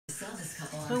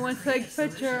couple on Who her wants to take a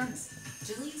creative picture? solutions.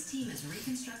 Jillian's team has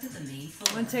reconstructed the main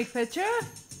floor. Want to take a picture?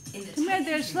 In the Come here, tiny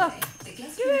Dish, look. entryway, the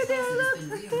guest Come room here, Dish, closet look. has been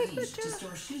Let's take a rearranged to picture.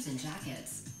 store shoes and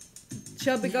jackets.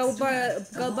 Shelby, Next go door, buy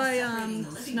the wall separating the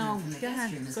living Snow. room from the Go guest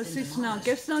ahead. room has Go been see Snow. demolished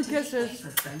Give Snow to make way kisses.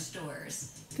 for French doors.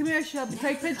 Come here, Shelby. Now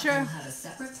Take a the couple picture. will have a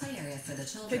separate play area for the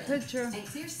children Take a picture. and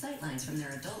clear sightlines from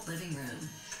their adult living room.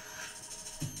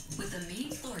 With the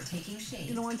main floor taking shape,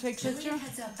 You don't want to take a picture? Jillian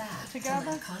heads out back Together?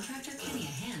 to let contractor Kenny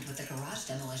a hand with the garage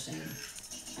demolition.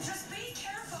 Just be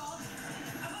careful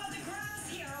about the grass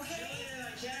here, okay? Jillian,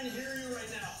 I can't hear you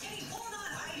right now. Kenny, hold on.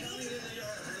 I'm coming in the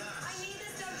yard. Relax. I need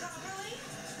this done properly.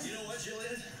 You know what,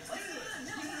 Jillian? You do it.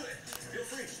 No. You do it. Feel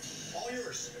free. All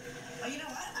yours. Oh, you know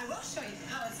what? I will show you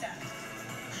how it's done.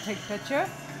 Take a picture.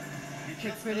 Be Take a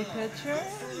careful pretty now. picture. Go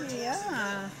further towards the Yeah.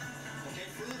 door. Okay,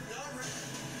 further. No,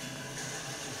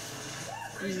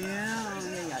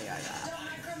 Yeah. Yeah.